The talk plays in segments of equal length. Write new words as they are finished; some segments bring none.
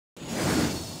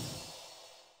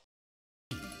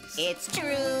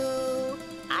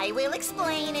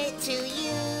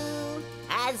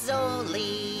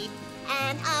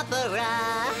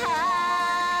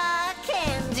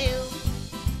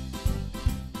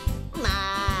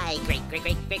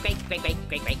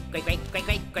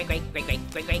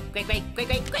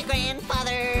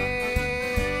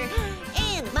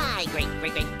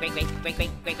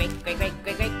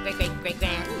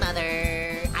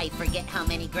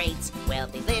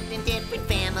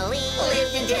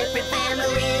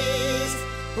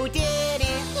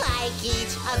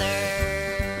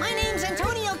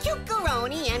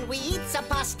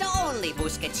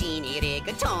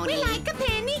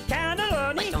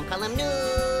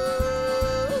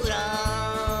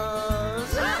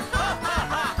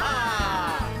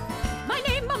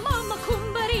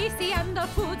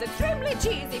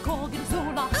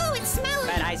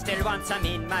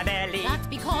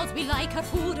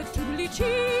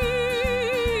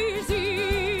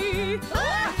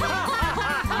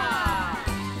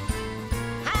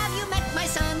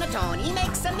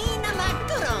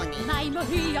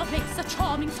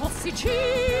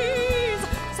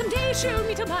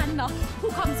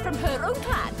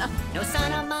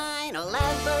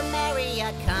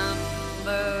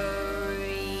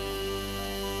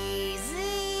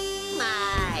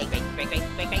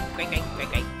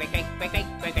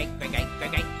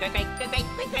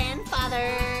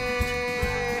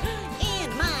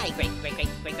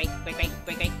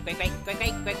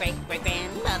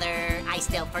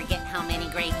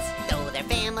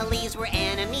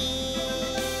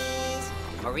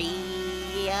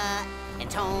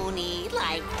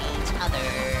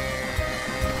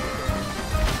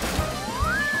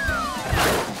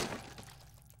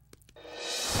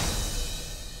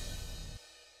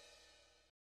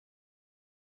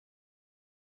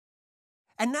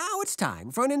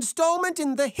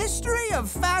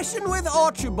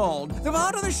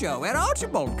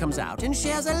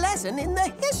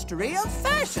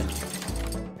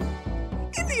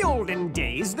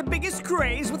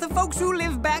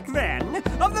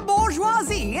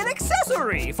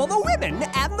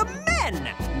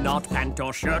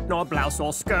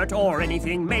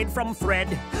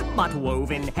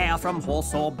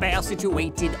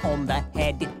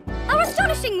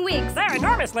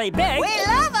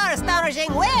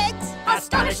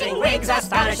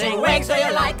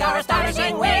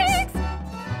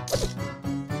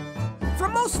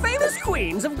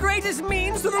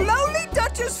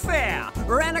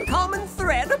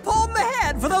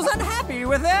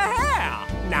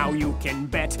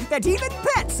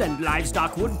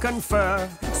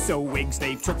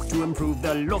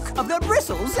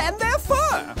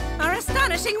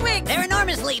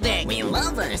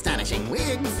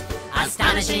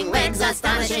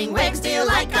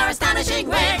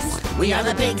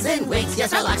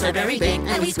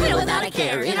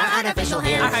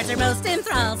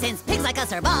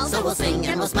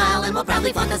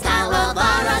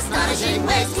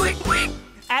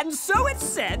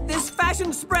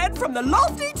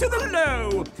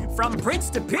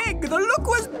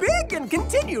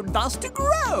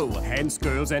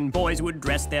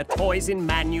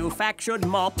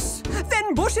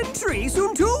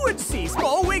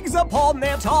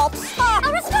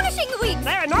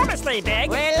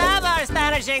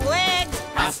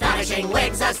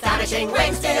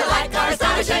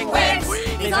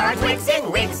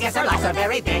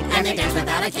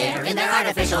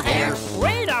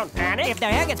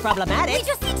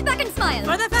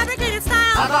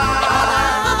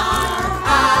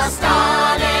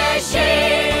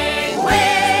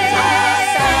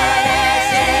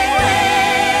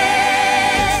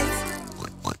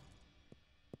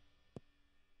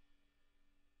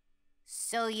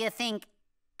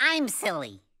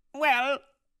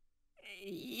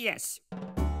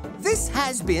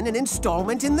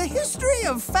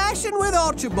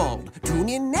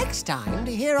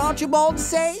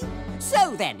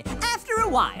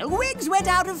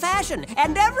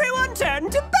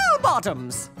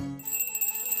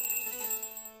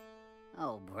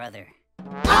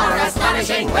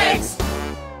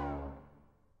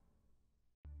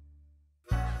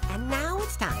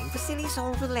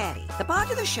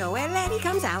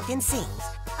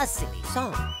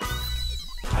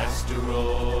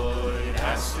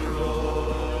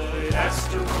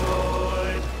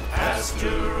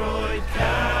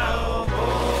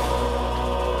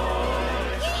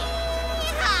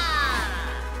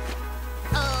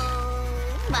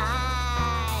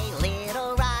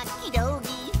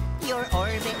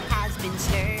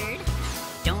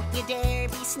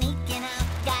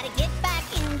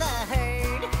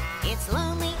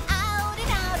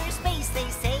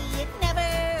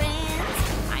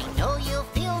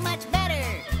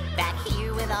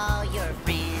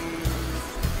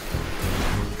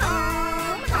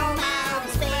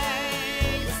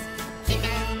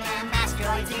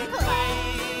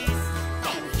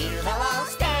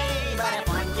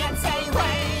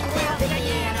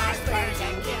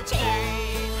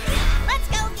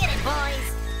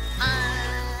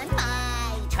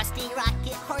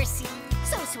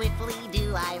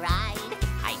do I ride?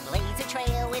 I blaze a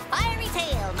trail with fiery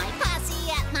tail, my posse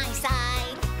at my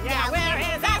side. Yeah, we're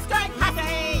his asteroid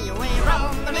posse. We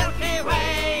roam the Milky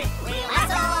Way. We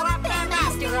lasso up them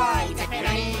asteroids if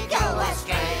any go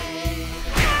astray.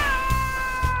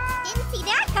 Didn't see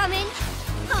that coming.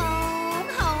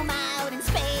 Home out in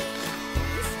space,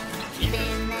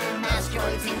 keeping them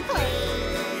asteroids in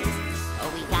place. Oh,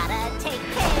 we gotta take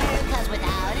care, 'cause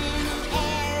without any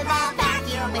air, the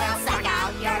vacuum will suck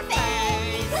out your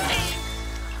face.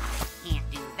 Can't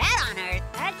do that on Earth.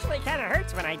 Actually, kind of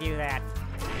hurts when I do that.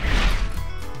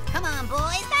 Come on,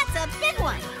 boys, that's a big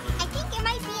one. I think it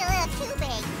might be a little too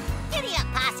big. Giddy up,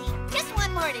 posse. Just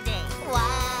one more today.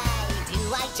 Why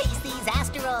do I chase these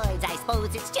asteroids? I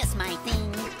suppose it's just my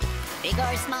thing. Big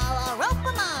or small, I'll rope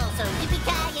them all. So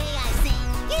yippee-ki-yay, I sing.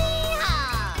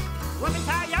 Yee-haw!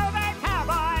 Whoopie-ki-yo there,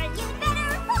 cowboy. You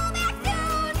better pull back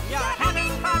soon. You're having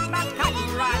fun, but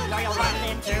couldn't run, or you'll run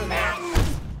into that.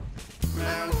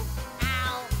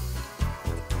 Ow!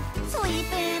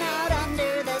 Sleeping out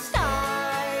under the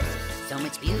stars. So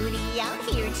much beauty out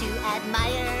here to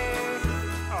admire.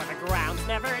 Oh, the ground's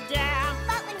never down.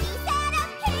 But when we set up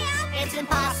camp, It's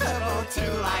impossible to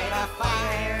light a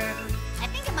fire. I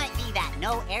think it might be that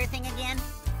no air thing again.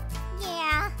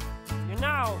 yeah, You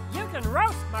know, you can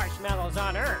roast marshmallows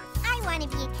on Earth. I want to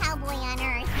be a cowboy on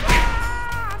Earth.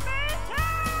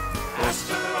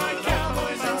 Asteroid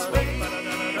cowboys in space,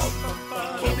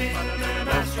 keeping them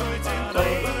asteroids in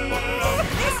place.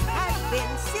 This has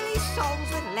been Silly Songs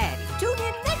with Laddie. Tune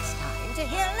in next time to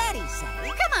hear Laddie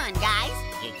say, Come on, guys.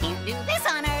 You can't do this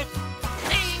on Earth.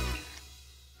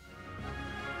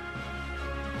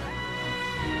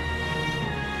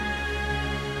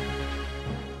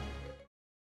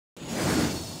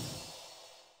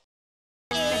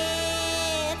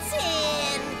 It's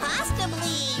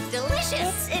impossibly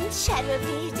delicious. It's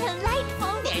incredibly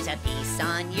delightful. There's a piece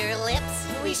on your lips.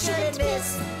 We shouldn't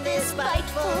miss this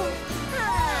biteful.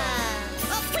 Ah.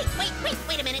 Oh,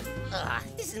 wait a minute.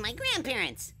 This is my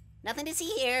grandparents. Nothing to see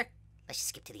here. Let's just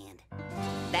skip to the end.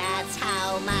 That's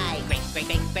how my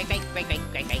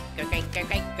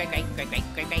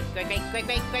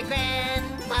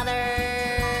great-great-great-great-great-great-great-great-great-great-great-great-great-great-great-great-great-grandfather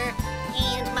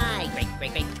and my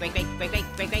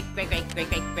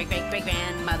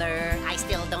great-great-great-great-great-great-great-great-great-great-grandmother. I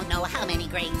still don't know how many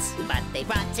greats, but they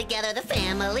brought together the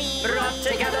family. Brought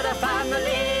together the family.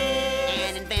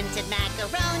 And invented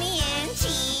macaroni and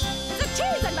cheese. The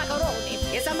cheese and macaroni.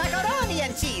 It's a macaroni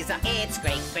and cheese. It's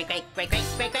great.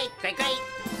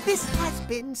 This has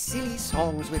been Silly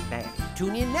Songs with Laddie.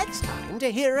 Tune in next time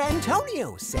to hear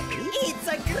Antonio say, It's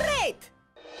a great.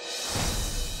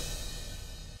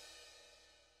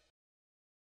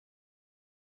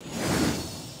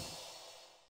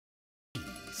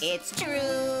 It's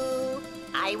true.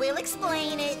 I will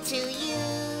explain it to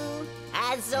you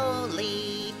as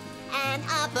only an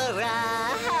opera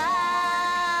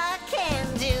can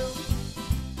do.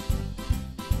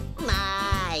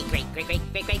 My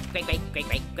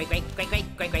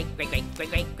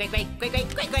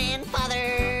great-great-great-great-great-great-great-great-great-great-great-great-great-great-great-great-great-grandfather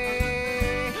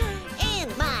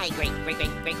and my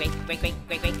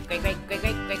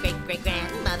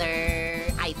great-great-great-great-great-great-great-great-great-great-great-grandmother.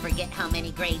 I forget how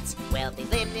many greats. Well, they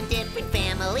lived in different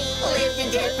families.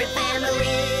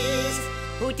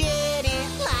 Who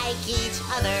didn't like each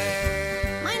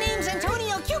other. My name's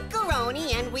Antonio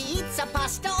Cuccaroni, and we eat sa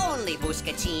pasta only.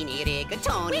 Buscatini,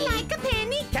 rigatoni. We like a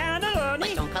penny. Cannelloni.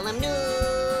 But don't call them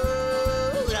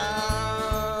noodles.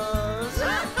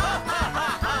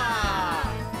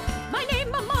 My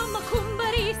name is Mama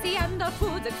Cumbarisi, and the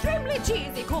food's extremely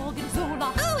cheesy, called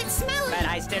Inzola. Oh, it's smelly. But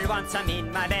I still want some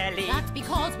in my belly. That's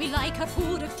because we like our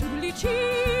food extremely cheesy.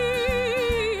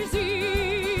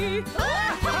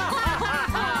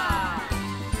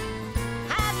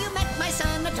 Have you met my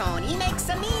son, Tony? He makes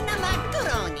a mean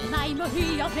macaroni. My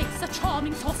Maria makes a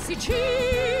charming saucy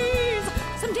cheese.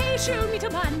 Someday she'll meet a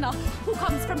man who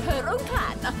comes from her own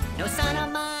clan. No son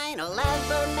of mine will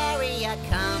ever marry a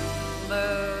Cumbarisi.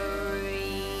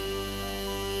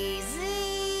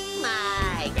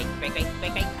 My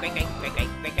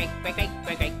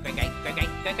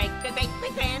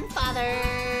great-great-great-great-great-great-great-great-great-great-great-great-great-great-great-great-grandfather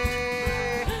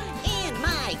and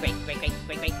my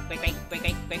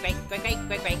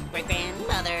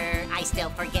great-great-great-great-great-great-great-great-great-great-great-grandmother. I still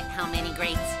forget how many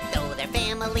greats, though their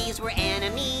families were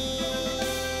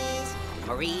enemies.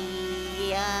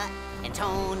 Maria and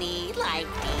Tony liked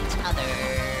each other.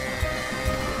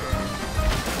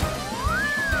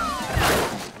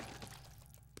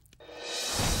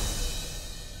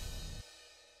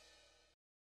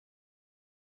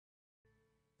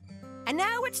 And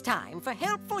now it's time for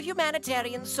Helpful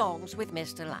Humanitarian Songs with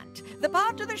Mr. Lunt, the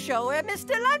part of the show where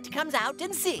Mr. Lunt comes out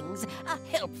and sings a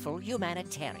helpful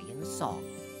humanitarian song.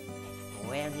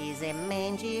 he's a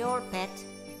mangy old pet.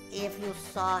 If you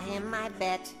saw him, I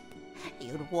bet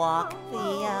you'd walk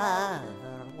the other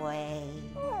way.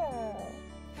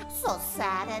 So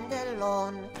sad and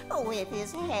alone, with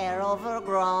his hair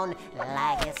overgrown,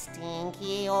 like a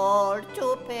stinky old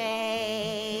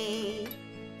toupee.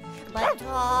 But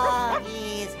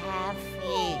doggies have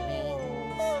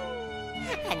feelings,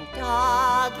 and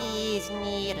doggies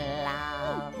need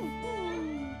love.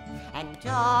 And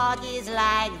doggies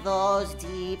like those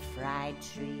deep-fried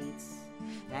treats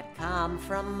that come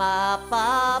from up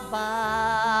above.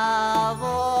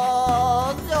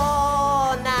 Oh,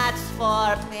 donuts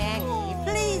for Penny.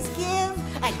 Please give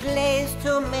a glaze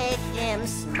to make him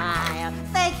smile.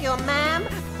 Thank you, ma'am,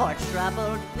 poor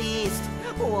troubled beast.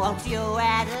 Won't you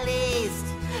at least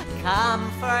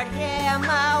comfort him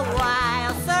a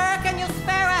while? Sir, can you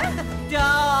spare a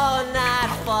donut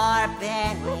for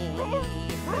Penny?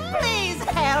 Please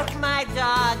help my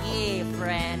doggy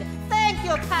friend. Thank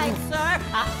you, kind sir.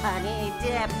 A honey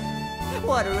dip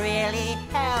would really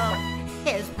help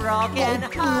his broken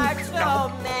heart to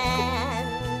mend.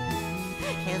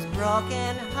 His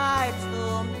broken heart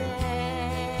to mend.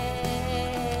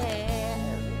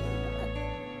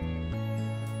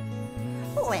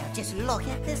 Well, just look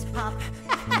at this pup.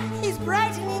 He's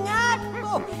brightening up.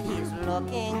 Oh, he's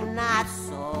looking not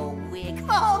so weak.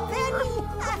 Oh, Benny,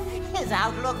 his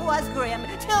outlook was grim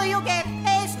till you gave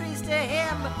pastries to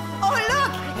him. Oh,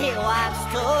 look, he wants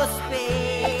to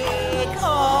speak.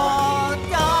 Oh,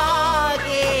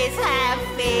 doggies have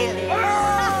feelings,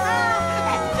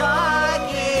 and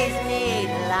doggies need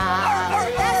love.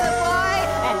 That's a boy,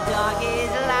 and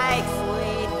doggies like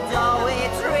sweet, doughy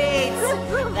treats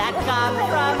that come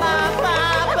from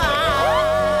above.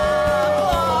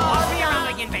 Toss me around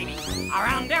again, baby.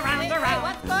 Around, around, around.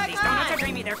 What's going These donuts on? are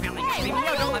dreamy, they're filling. Dreamy,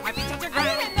 no, don't let my feet touch the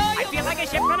ground. I feel like a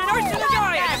ship on an ocean of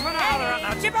joy. I just want to holler out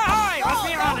loud. Ship ahoy! Toss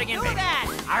me around again, baby.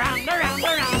 Around, around,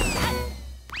 around.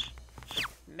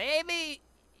 Maybe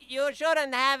you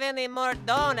shouldn't have any more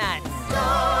donuts.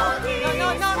 No,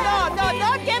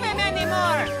 don't give him any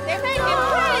more. They make him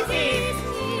crazy.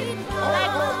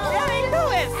 Like Jerry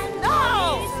Lewis. No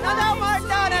more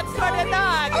donuts for the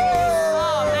dog.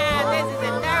 Oh, man, this is a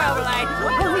terrible idea.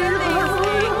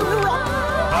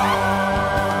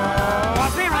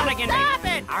 Toss me around again, baby. Stop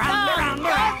it! Around, around, around.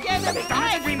 Don't give him These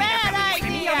donuts are dreamy, they're bad filling.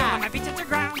 Dreamy, no, don't let idea. my feet touch the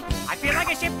ground. I feel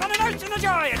like a ship on an ocean of joy.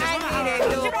 I just want to I holler need out a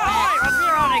loud. new Ship ahoy! Toss me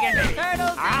around again, baby.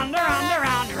 Turtles. Around, around,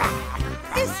 around, around.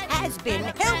 This has been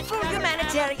Helpful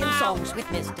Humanitarian Songs with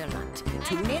Mr. Lunt.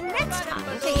 Tune in next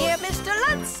time to hear Mr.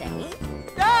 Lunt say...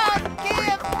 Don't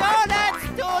give donuts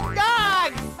to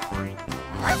dogs.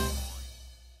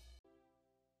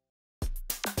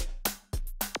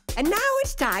 And now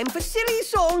it's time for Silly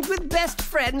Songs with Best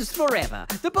Friends Forever,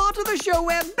 the part of the show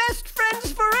where best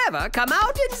friends forever come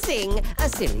out and sing a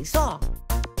silly song.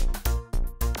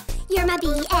 You're my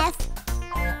BF.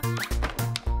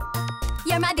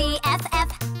 You're my BFF.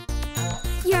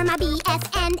 You're my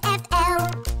BF and FL.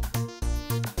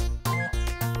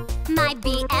 My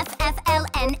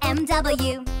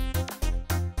BFFLNMW.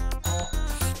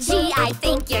 G, I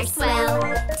think you're swell.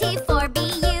 T for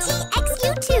BU. TX,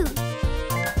 you too.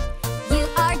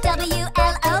 URWLOL.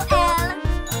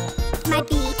 My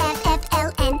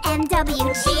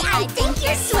BFFLNMW. G, I think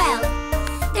you're swell.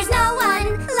 There's no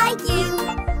one like you.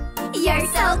 You're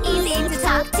so easy to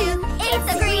talk to.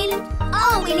 It's a green.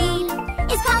 All we need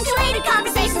is punctuated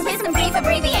conversations with some brief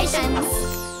abbreviations.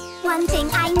 One thing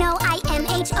I know,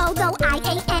 IMHO, though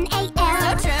IANAL.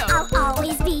 So true. I'll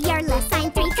always be your less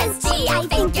sign 3, cause G, I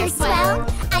think you're swell.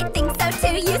 I think so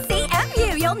too,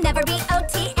 UCMU, you'll never be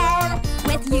OTL.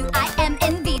 With you, I am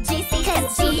in VGC,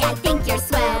 cause G, I think you're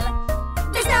swell.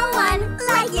 There's no one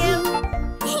like you.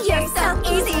 You're so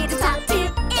easy to talk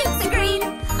to. It's a green.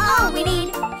 All we need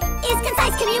is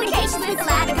concise communications with a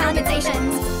lot of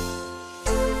condensations.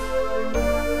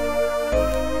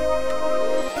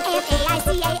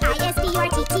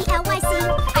 AFAICAISBURTTLYC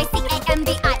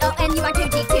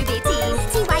ICAMBIONUR2G2BT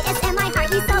TYSMI heart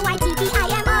you so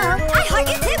ITBIMO I heart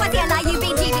you too at the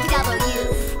LIUBGBW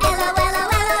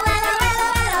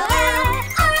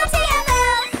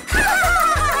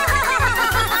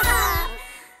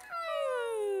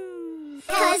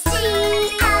Cause G,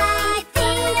 I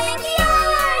think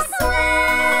you're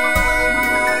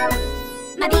swell.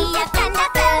 My BF and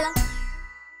FL.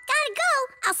 Gotta go.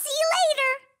 I'll see you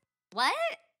later. What?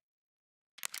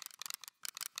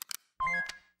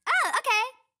 Oh, okay.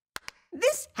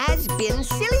 This has been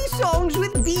Silly Songs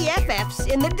with BFFs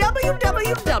in the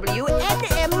WWWNMW.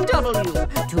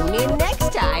 Tune in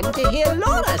next time to hear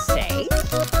Laura say...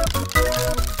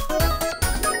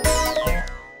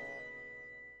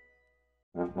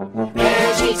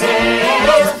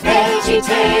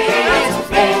 VeggieTales,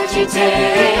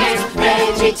 VeggieTales,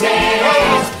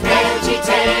 VeggieTales, VeggieTales.